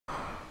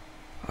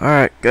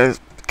Alright guys,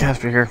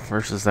 Casper here,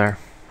 versus there,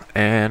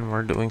 and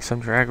we're doing some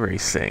drag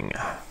racing.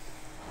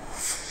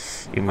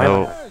 Even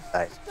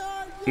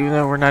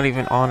though we're not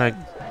even on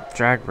a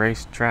drag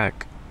race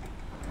track.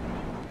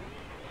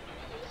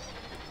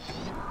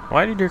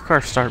 Why did your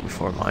car start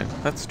before mine?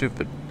 That's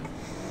stupid.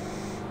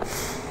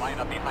 Well,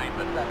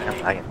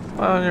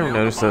 I never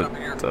noticed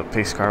that the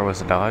pace car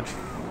was a Dodge.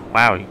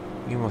 Wow, you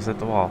almost hit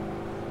the wall.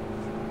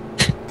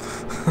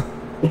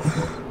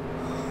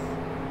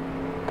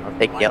 I'll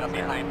take you up.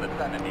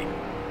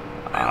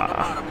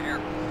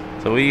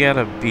 So we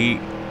gotta beat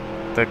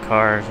the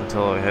cars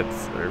until it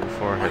hits, or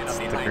before it hits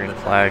the green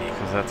flag,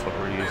 because that's what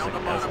we're using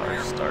as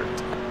our start.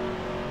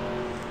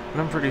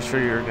 And I'm pretty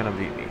sure you're gonna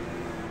beat me.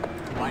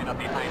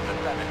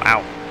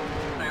 Wow.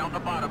 Stay on the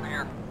bottom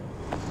here.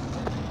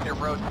 Your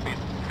road speed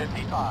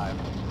 55.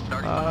 No!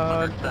 Line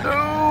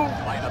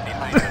up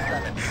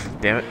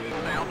Damn it.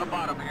 Stay on the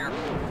bottom here.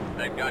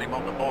 They've got him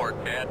on the board,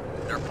 Ted.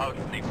 They're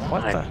posting him.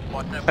 What the?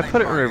 I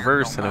put it in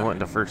reverse and it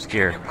went into first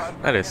gear.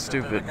 That is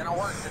stupid.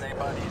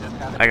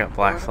 I got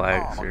black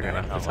flag, so you're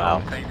gonna have to tell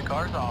me. Take the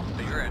cars off.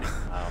 Be ready.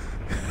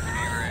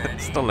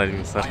 Still not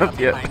even set up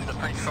yet. Stay on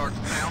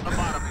the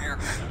bottom here.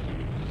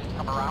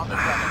 Come around the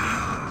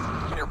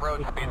 70. Your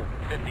road speed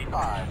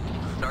 55.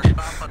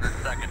 3500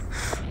 seconds.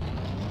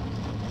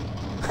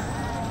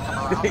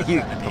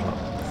 You.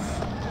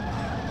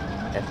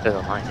 That's for the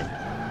line.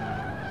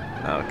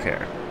 I don't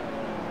care.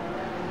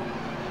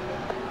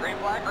 Green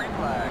flag, green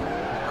flag.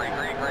 Green,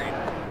 green, green.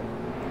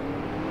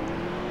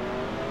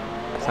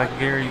 Second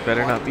gear, you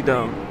better not be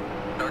dumb.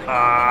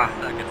 35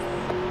 seconds.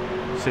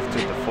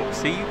 Shifted to 4.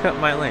 See, you cut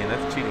my lane.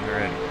 That's cheating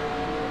already.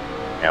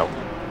 No.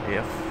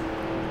 Yep.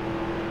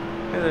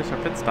 Hey, there's our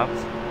pit stops.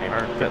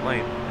 Our pit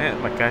lane.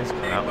 And my guy's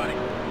coming Hey, out. buddy.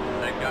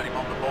 They've got him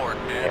on the board,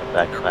 Ted. Yeah,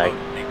 black They're flag.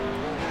 posting him.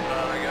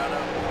 They got him.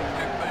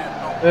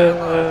 Too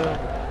fast.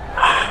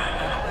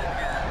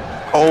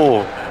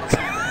 Oh!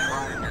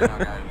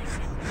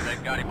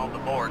 They've got him on the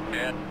board,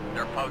 Ted.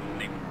 They're posting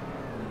him.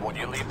 When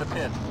you leave the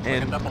pit,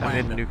 And look at the I made a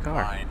landing new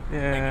car. line.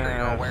 Yeah. Make sure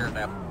you're aware of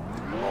them.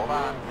 Hold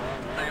on.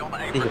 Stay on the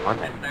apron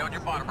and stay on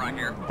your bottom right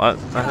here. What?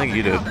 I think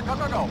you did. Go,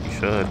 go, go. You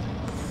should.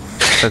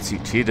 Since you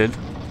cheated.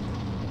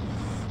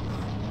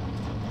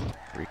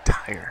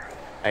 Retire.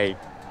 I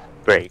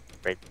break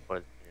right before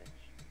the finish.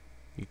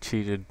 You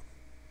cheated.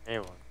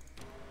 Anyone,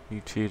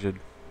 You cheated.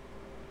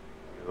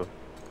 you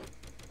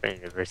put in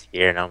reverse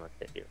gear and I almost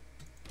hit you.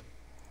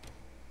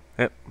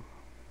 Yep.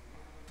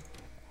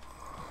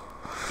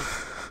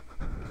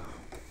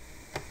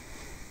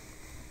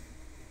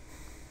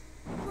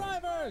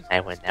 I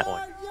win that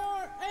one.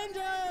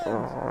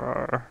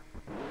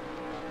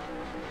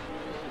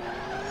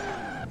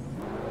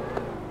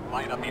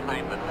 Line up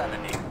behind the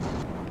 70.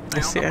 I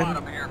see. I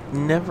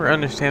never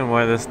understand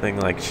why this thing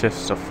like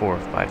shifts to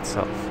fourth by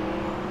itself.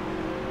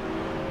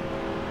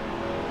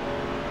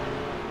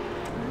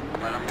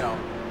 Let him go.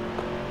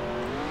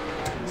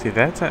 See,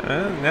 that's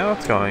now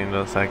it's going into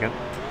the second.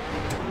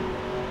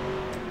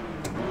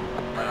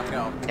 Let him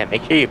go. Yeah,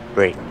 make sure you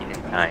break in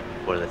time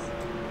for the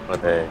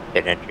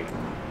pit entry.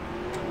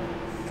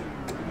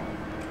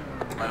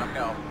 Let him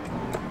go.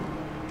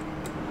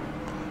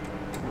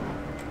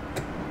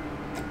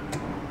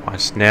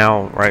 Watch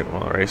now, right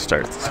when the race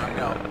starts, it's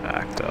gonna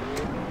act up.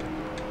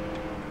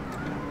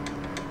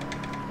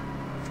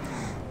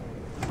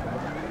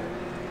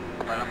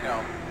 Let him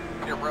go.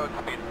 Your road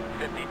speed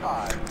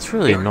 55. It's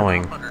really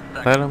annoying.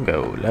 Let him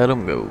go. Let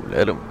him go.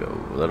 Let him go.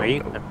 Let Are him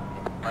you? go.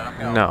 Let him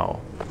go. No.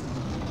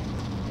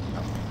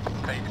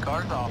 Take the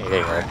cars off. Hey, there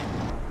you are.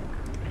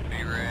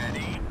 Be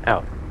ready.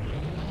 Oh.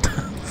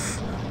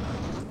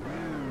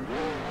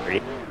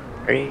 Ready?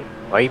 Ready?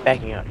 Why are you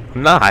backing up?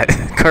 I'm not.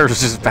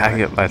 Car's just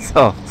backing up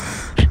myself.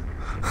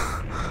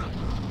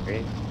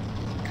 Ready?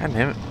 God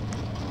damn it.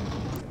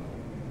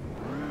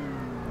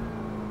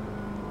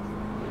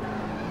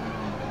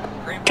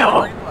 Green Go.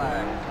 flag, green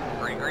flag.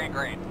 Green, green,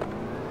 green.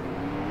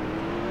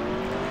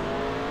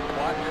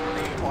 Watch your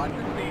speed, watch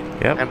your speed.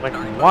 Yep. I'm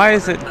winning. Why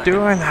is it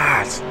doing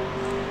that?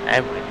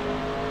 I'm winning.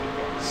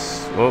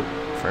 Whoa.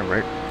 Frame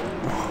rate.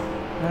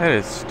 That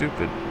is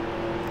stupid.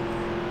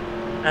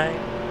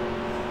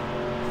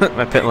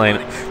 My pit lane.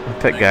 My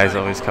pit guys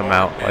always come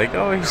out like,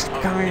 oh, he's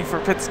coming for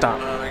pit stop.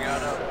 They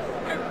got up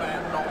too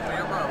fast, don't be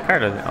a road. Car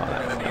doesn't know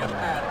that. Gonna be a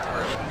pass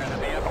through. Gonna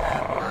be a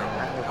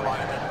pass through. Come on,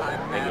 this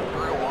time pass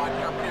through. Watch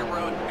your pit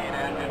road speed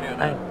as you do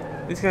that.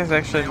 These guys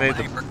actually made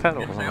the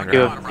pedals on the Two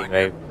ground. of them,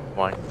 I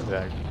won 2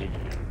 out of 2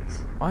 times.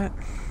 What?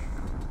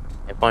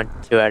 I won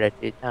 2 out of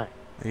 2 times.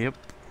 Yep.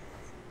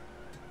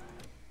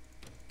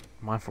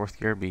 My fourth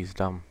gear B's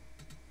dumb.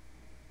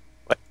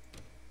 What?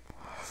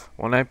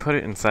 When I put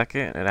it in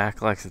second, it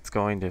acts like it's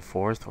going to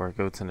fourth or it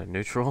goes into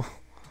neutral.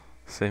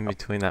 So in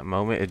between that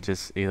moment, it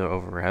just either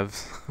over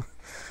revs.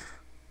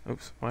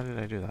 Oops, why did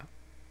I do that?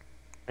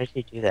 Why did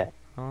you do that?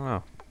 I don't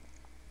know.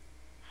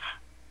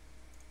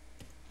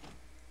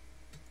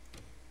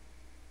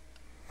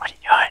 What are you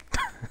doing?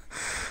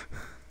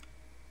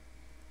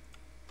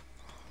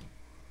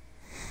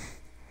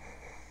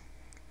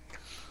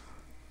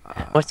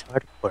 What's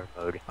hardcore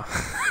mode?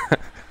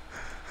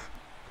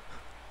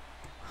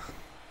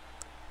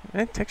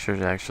 And textures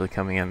are actually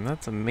coming in.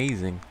 That's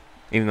amazing.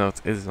 Even though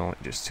it is only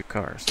just 2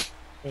 cars.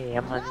 Hey,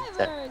 I'm on the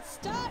Drivers,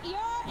 start your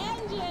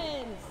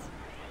engines.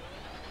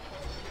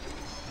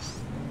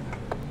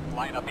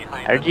 Line up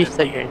behind How the did you start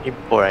 15. your engine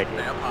before I Stay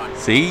did? up high.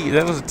 See?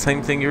 That was the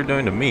same thing you were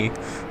doing to me.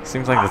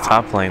 Seems like the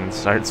top lane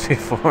starts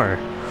before.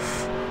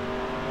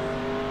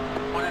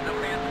 One in the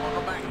fence, one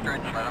go back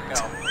stretch. Let him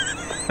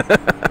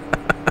go.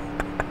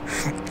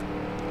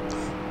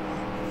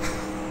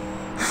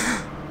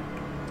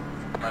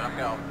 Let him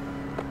go.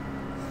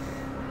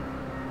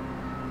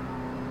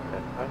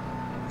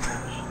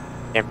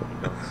 Camera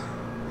goes.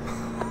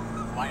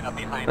 Line up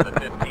behind the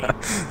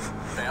 15.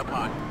 Stay up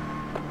high.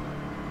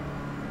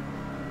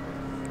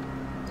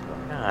 What's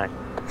going on?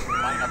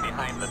 Line up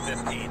behind the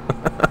 15.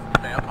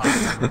 Stay up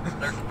high.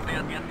 There's a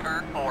spin in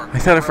turn 4. I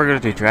thought if we're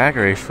going to do drag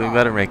race, we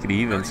better make it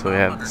even so we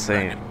have the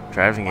same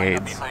driving Line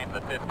up aids. behind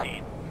the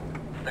 15.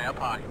 Stay up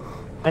high.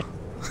 What?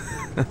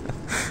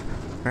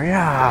 Hurry Let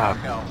up!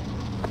 him go.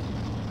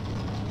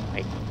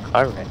 My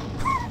car wreck.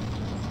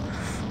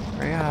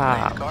 Hurry Take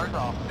up! cars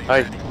off. Be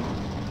Alright. ready.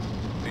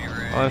 Be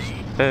ready. Oh,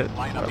 shit.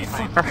 Line up What the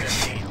behind fuck the are you-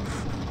 15.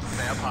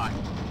 Stay up high.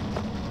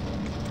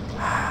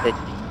 Did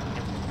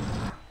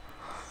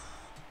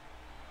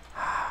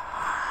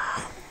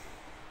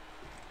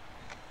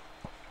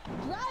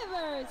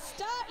Drivers,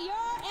 start your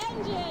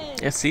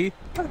engines. Yeah, see?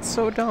 That's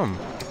so dumb.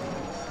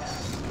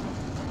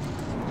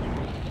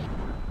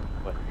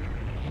 what?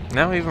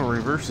 Now even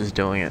reverse is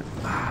doing it.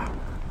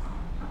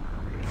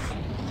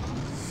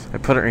 I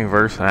put it in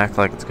reverse and act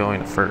like it's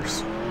going to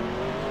first.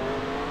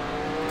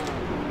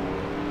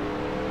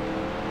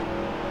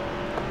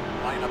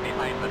 Line up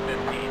behind the 15.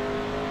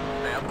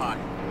 Stay up high.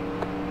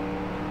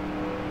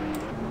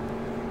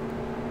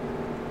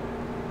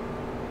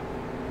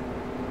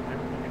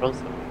 Control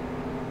them.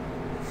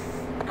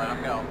 Let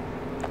him go.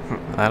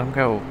 Let him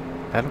go.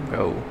 Let him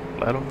go.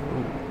 Let him go.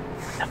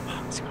 What the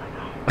fuck's going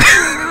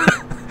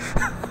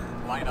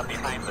on? Line up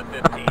behind the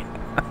 15.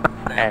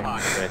 Stay Hey, up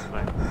high. that's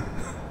fine.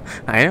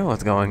 I know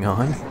what's going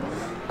on.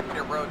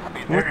 Your road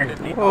speed Turn. is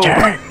 50. Whoa.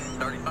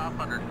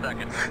 3,500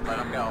 seconds. Let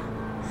him go.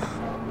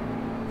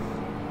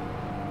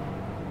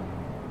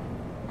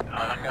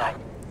 Let him go.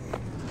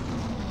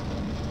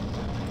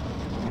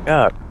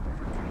 Up.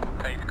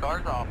 Pace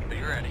cars off.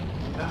 Be ready.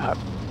 Up.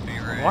 Be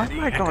ready. Why am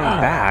I going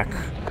back?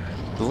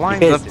 The line's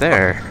Because up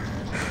there.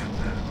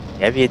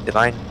 Yeah, but the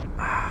line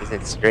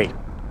isn't straight.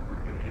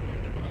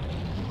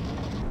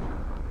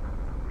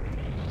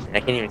 And I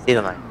can't even see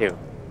the line too.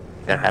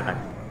 I don't have my.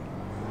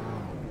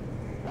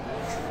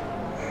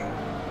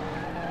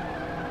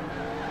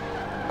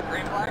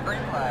 Green flag,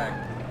 green flag.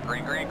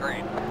 Green, green,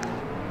 green.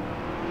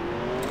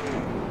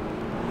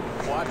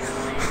 Watch your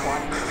speed,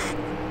 watch your speed.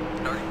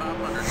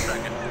 3,500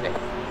 seconds.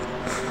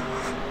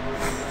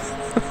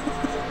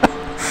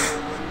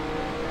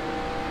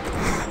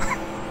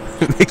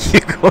 Make you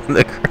go in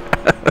the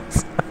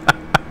grass.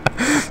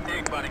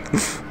 Hey, buddy.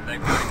 They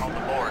put him on the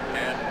board,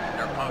 Ted.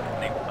 They're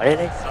posting. Why did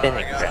I spin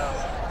it?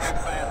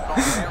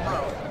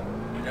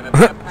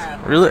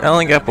 Crap? Really? I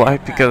only got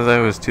black because I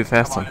was too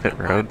fast on pit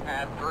road.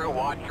 Pass through,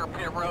 watch your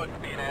pit road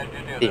speed as you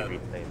See do this.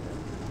 replay.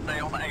 Stay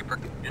on the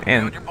apron. Just stay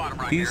And on your bottom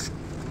right these- here.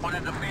 One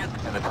in the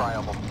fence and the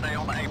triangle. Stay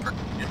on the apron.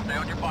 Just stay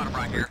on your bottom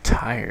right here.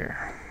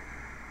 Retire.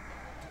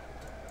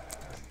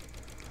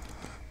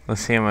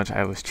 Let's see how much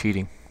I was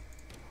cheating.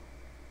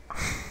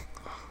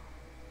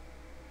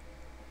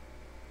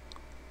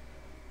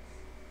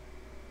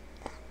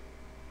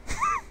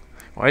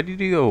 Why did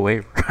you go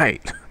away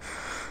right?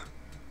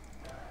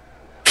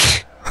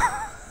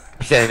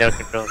 You said no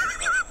control.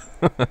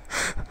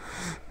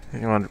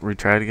 You want to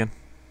retry it again?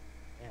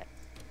 Yeah.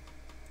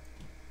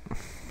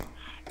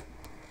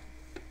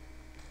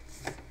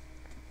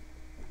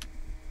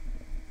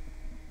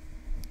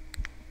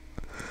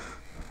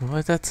 What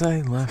did that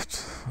say?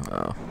 Left.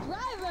 Oh.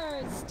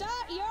 Drivers,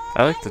 start your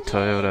I like the engines.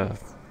 Toyota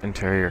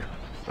interior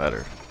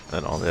better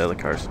than all the other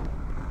cars.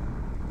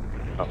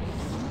 Oh.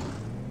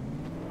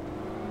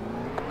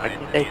 Why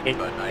didn't they change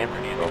the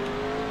camera angle?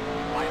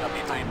 Line up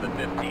behind the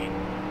 15.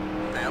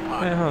 Stay up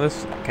high. Oh,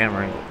 this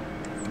camera angle.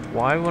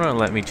 Why wouldn't it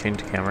let me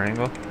change the camera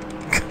angle?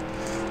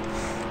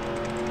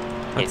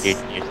 Can't do it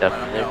to yourself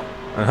Let him either. go.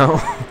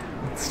 Oh,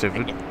 that's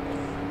stupid.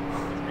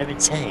 I've been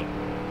saying.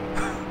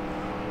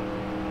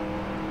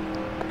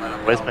 Let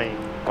him Where's go. my?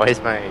 Why is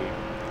my?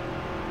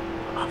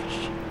 Oh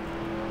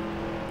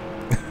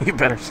shit! You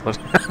better slow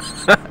down.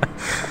 Let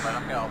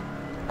him go.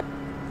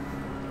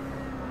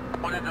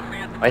 One in the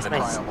fence Why is and the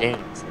my triangle.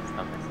 steering system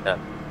messed up?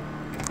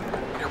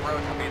 Your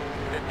road speed is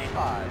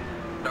 55.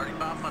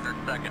 3,500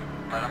 seconds.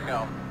 Let him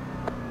go.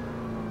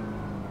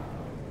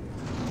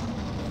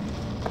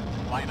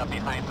 Line up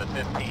behind the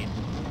 15.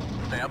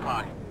 Stay up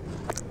high.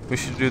 We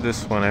should do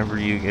this whenever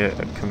you get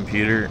a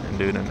computer and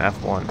do it in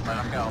F1. Let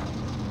him go.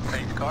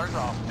 Pace cars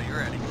off. Be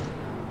ready.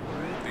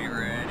 Be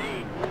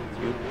ready.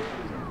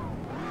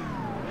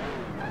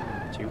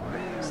 Two, three,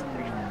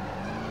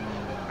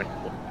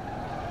 24.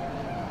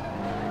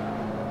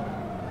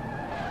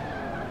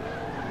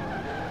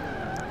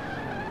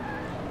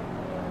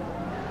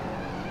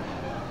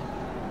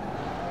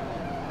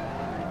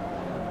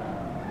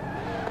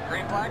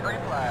 flag,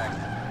 green flag.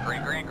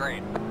 Green, green,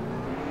 green.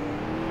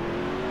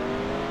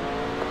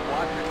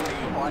 Watch your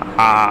speed, watch your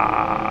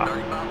Ah.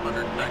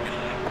 3,500 seconds.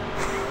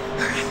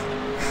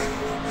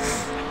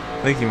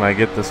 I think you might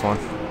get this one.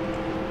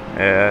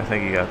 Yeah, I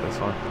think you got this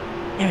one.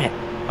 Damn it.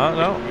 Oh,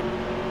 no.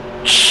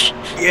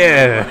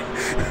 Yeah.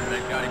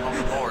 They've got him on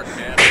the board,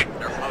 man.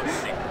 They're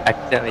posting.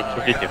 Accidentally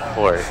shifted to 4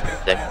 for a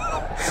second.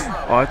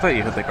 Oh, I thought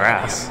you hit the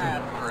grass.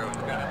 Pass-through. It's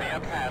gonna be a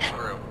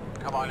pass-through.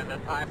 Come on in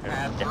this time,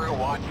 pass-through.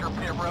 Watch your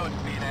pit road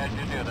speed as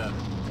you do this.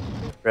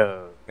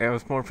 Bro. Yeah, I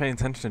was more paying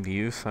attention to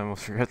you, so I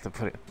almost forgot to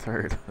put it in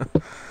third.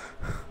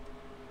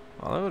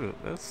 Well,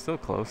 that's still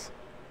close.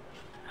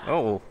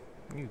 Oh,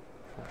 you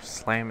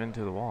slam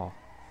into the wall.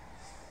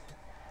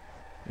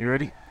 You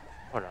ready?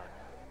 Hold on.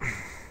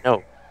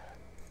 No.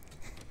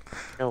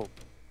 No.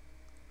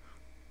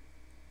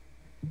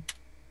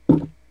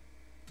 Were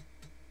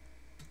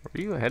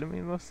you ahead of me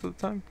most of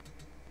the time?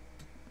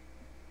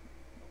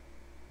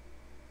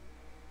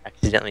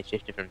 Accidentally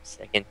shifted from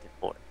 2nd to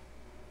 4th.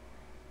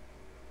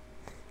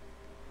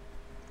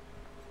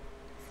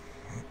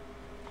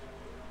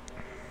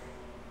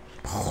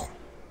 Oh,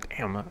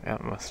 damn,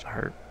 that must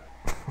hurt.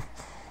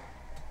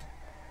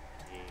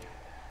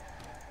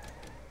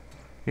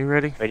 You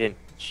ready? If I didn't,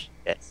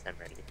 yes, I'm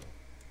ready.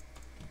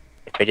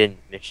 If I didn't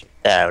miss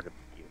that, I would have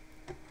beat you.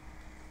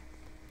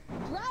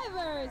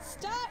 Drivers,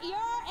 start your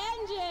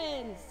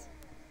engines.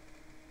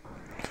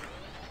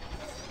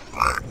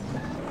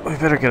 We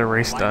better get a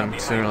race done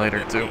sooner or later,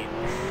 too.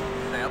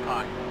 Stay up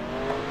high.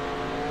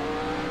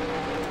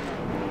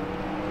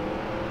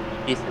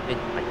 You something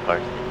to my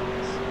car's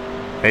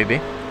Maybe.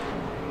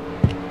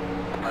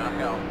 Let him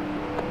go.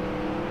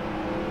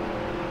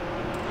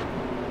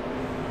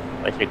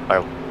 Why's your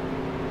car?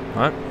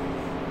 What?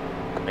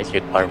 Why's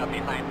your Line car? up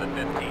behind the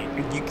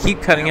 15. You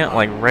keep cutting out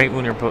like right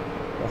when you're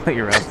what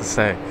you're about to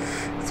say.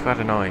 It's quite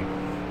annoying.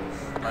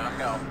 Let him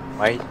go.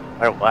 Why?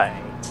 Or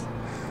why?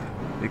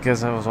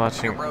 Because I was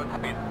watching Your road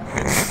speed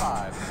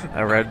 55.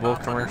 a Red Bull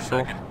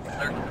commercial, There's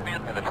the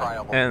spin to the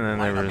trial. and then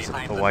there Line up was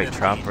behind a the white 15.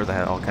 chopper that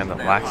had all kind of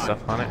black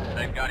stuff on it.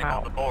 They've got him Ow.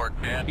 on the board,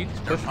 man. You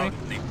just They're pushed me?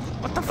 posting.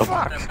 What the That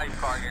fuck? nice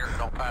car here,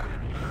 don't pass.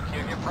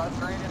 You get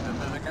frustrated,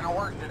 this isn't gonna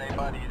work today,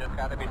 buddy. You just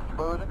gotta be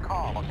smooth and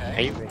calm, Are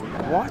okay? you ready?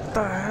 What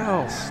the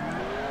hell?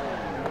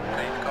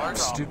 Change cars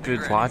off. Stupid Be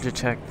ready.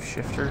 Logitech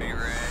shifter? Be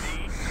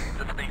ready.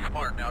 Just be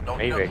smart now. Don't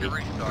Are you jump ready? your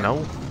restart.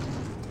 No.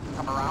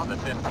 Come around at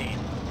 15.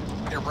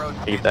 Your road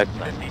Are you speed back?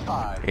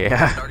 55.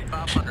 Yeah.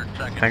 3,500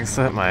 seconds. Thanks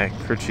to my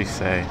crew chief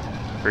say.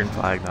 Green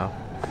flag now.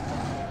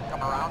 Come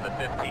around at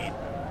 15.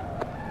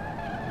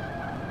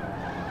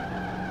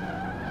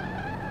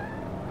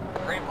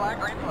 Green flag,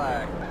 green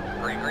flag.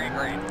 Green, green,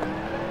 green.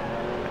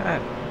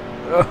 God.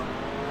 Ugh.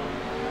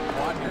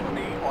 Watch your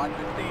speed, watch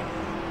your speed.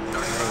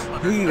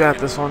 3,500 You got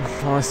this one,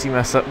 unless you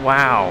mess up.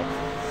 Wow.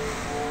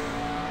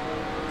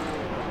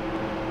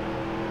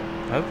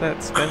 I hope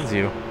that spins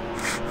you.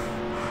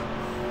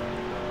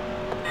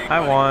 I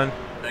won.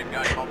 They've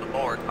got him on the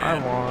board. I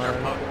man. won.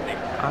 They're posting.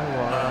 I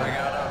won.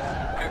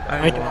 I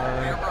I got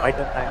won. Why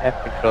don't I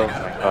have control of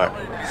my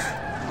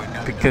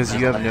car? Because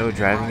you have no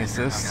driving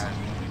assist.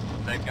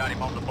 They've got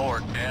him on the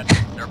board, man.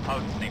 They're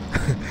posting.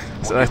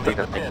 So I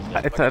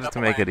thought to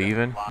make it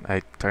even,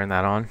 I turned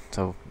that on,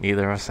 so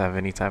neither of us have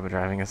any type of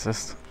driving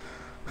assist.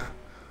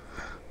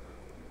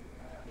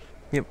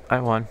 Yep, I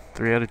won.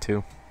 3 out of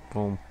 2.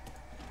 Boom.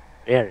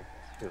 Yeah, it's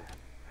true.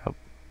 Yep.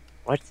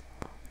 What?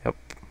 Yep.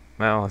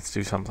 Now let's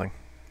do something.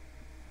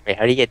 Wait,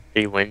 how do you get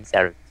 3 wins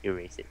out of 2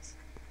 races?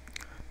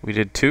 We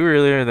did 2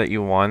 earlier that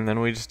you won, then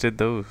we just did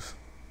those.